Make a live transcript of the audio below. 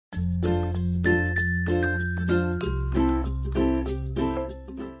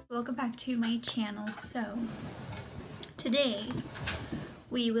back to my channel. So today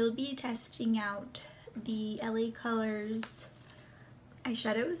we will be testing out the LA Colors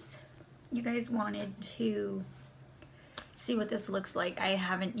eyeshadows. You guys wanted to see what this looks like. I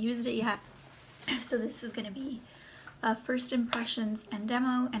haven't used it yet, so this is going to be first impressions and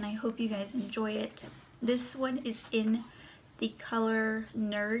demo, and I hope you guys enjoy it. This one is in the color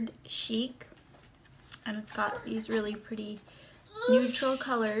Nerd Chic, and it's got these really pretty neutral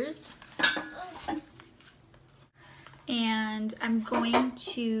colors, and I'm going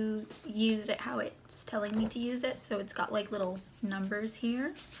to use it how it's telling me to use it. So it's got like little numbers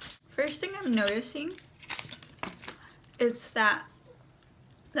here. First thing I'm noticing is that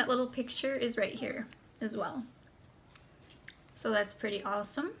little picture is right here as well, so that's pretty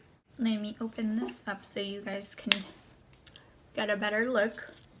awesome. Let me open this up so you guys can get a better look.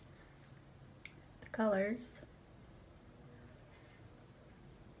 The colors.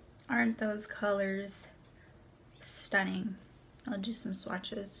 Aren't those colors stunning? I'll do some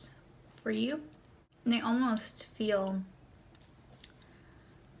swatches for you. And they almost feel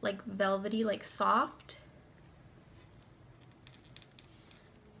like velvety, like soft.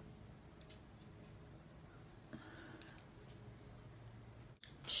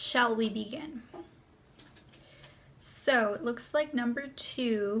 Shall we begin? So it looks like number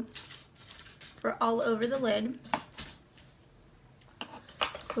 2 for all over the lid.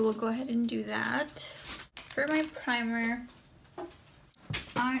 So we'll go ahead and do that. For my primer,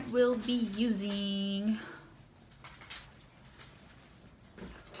 I will be using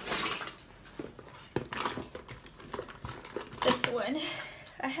this one.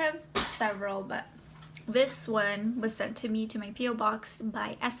 I have several, but this one was sent to me to my P.O. box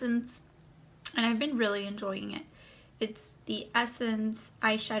by Essence, and I've been really enjoying it. It's the Essence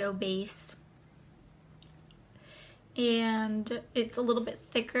eyeshadow base, and it's a little bit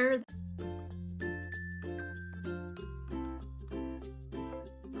thicker.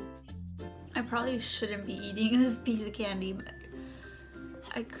 I probably shouldn't be eating this piece of candy, but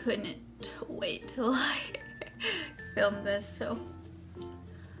I couldn't wait till I film this, so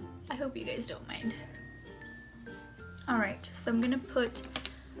I hope you guys don't mind. Alright, so I'm gonna put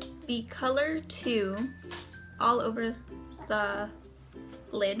the color 2 all over the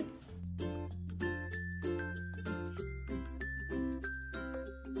lid.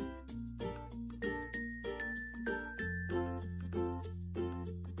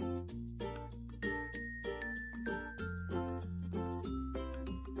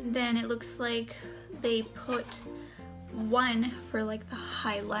 Then it looks like they put 1 for like the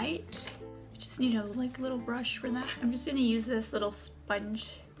highlight. I just need a like little brush for that. I'm just gonna use this little sponge.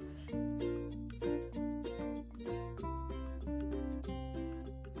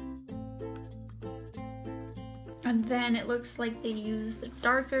 And then it looks like they use the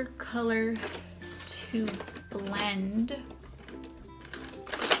darker color to blend,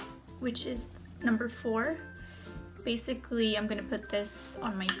 which is number 4. Basically, I'm gonna put this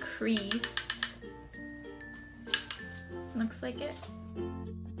on my crease. Looks like it.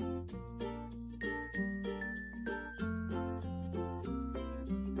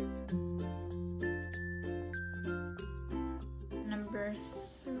 Number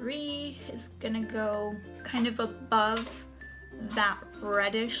 3 is gonna go kind of above that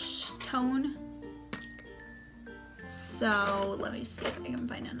reddish tone. So let me see if I can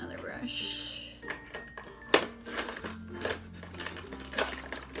find another brush.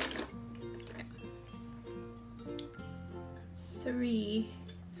 3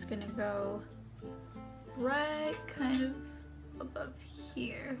 is gonna go right kind of above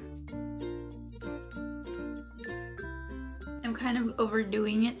here. I'm kind of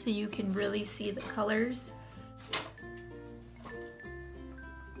overdoing it so you can really see the colors.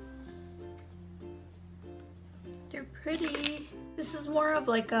 They're pretty. This is more of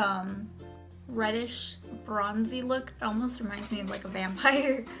like reddish bronzy look. It almost reminds me of like a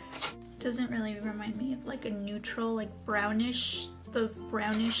vampire. Doesn't really remind me of like a neutral, like brownish, those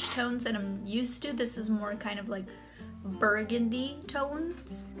brownish tones that I'm used to. This is more kind of like burgundy tones.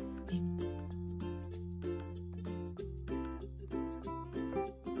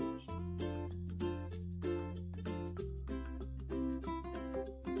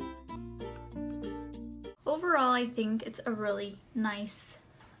 Overall, I think it's a really nice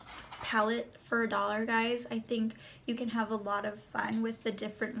palette for $1, guys. I think you can have a lot of fun with the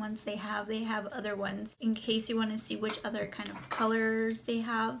different ones they have. They have other ones in case you want to see which other kind of colors they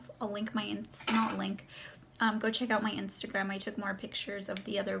have. I'll link my go check out my Instagram. I took more pictures of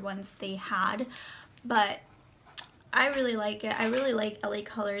the other ones they had, but I really like it. I really like LA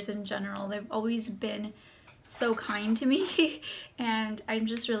Colors in general. They've always been so kind to me and I'm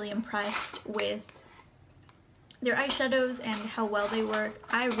just really impressed with their eyeshadows and how well they work.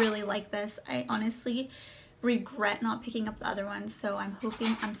 I really like this. I honestly regret not picking up the other ones, so I'm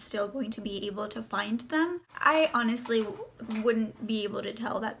hoping I'm still going to be able to find them. I honestly wouldn't be able to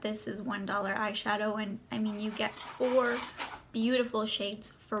tell that this is $1 eyeshadow, and I mean, you get 4 beautiful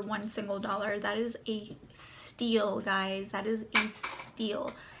shades for one single dollar. That is a steal, guys. That is a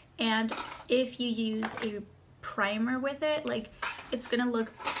steal. And if you use a primer with it, like, it's gonna look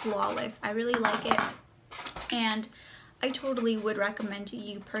flawless. I really like it, and I totally would recommend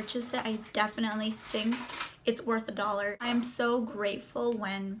you purchase it. I definitely think it's worth $1. I'm so grateful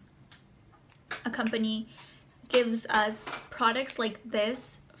when a company gives us products like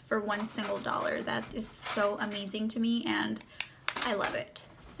this for one single dollar. That is so amazing to me and I love it.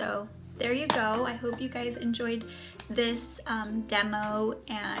 So there you go. I hope you guys enjoyed this demo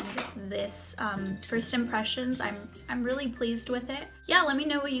and this first impressions. I'm really pleased with it. Yeah, let me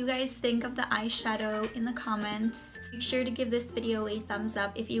know what you guys think of the eyeshadow in the comments. Make sure to give this video a thumbs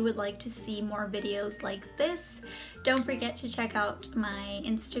up if you would like to see more videos like this. Don't forget to check out my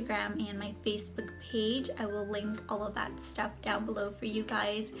Instagram and my Facebook page. I will link all of that stuff down below for you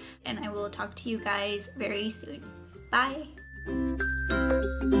guys, and I will talk to you guys very soon. Bye!